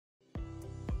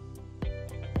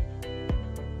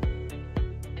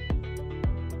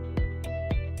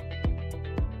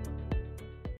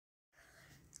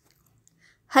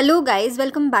Hello guys,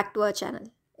 welcome back to our channel.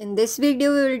 In this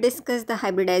video, we will discuss the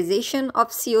hybridization of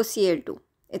COCl2.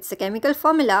 It's a chemical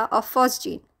formula of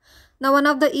Phosgene. Now, one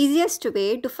of the easiest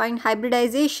way to find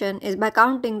hybridization is by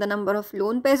counting the number of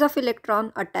lone pairs of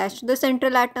electron attached to the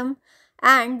central atom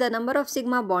and the number of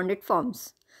sigma bond it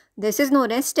forms. This is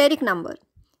known as steric number.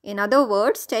 In other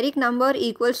words, steric number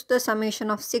equals to the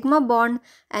summation of sigma bond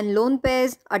and lone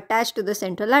pairs attached to the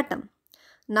central atom.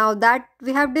 Now that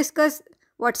we have discussed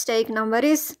what steric number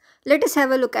is, let us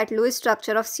have a look at Lewis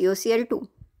structure of COCl2.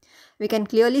 We can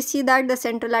clearly see that the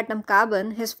central atom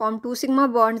carbon has formed two sigma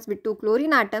bonds with two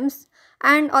chlorine atoms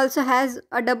and also has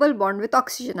a double bond with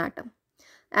oxygen atom.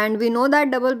 And we know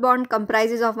that double bond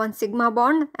comprises of one sigma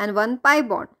bond and one pi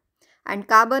bond, and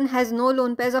carbon has no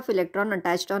lone pairs of electron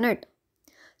attached on it.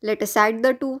 Let us add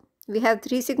the two. We have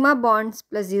 3 sigma bonds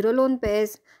plus 0 lone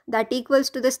pairs, that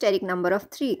equals to the steric number of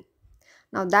 3.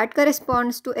 Now that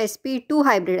corresponds to sp2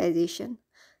 hybridization.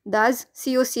 Thus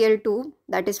COCl2,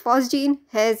 that is Phosgene,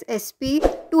 has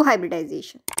sp2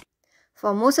 hybridization.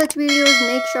 For more such videos,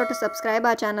 make sure to subscribe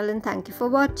our channel and thank you for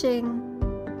watching.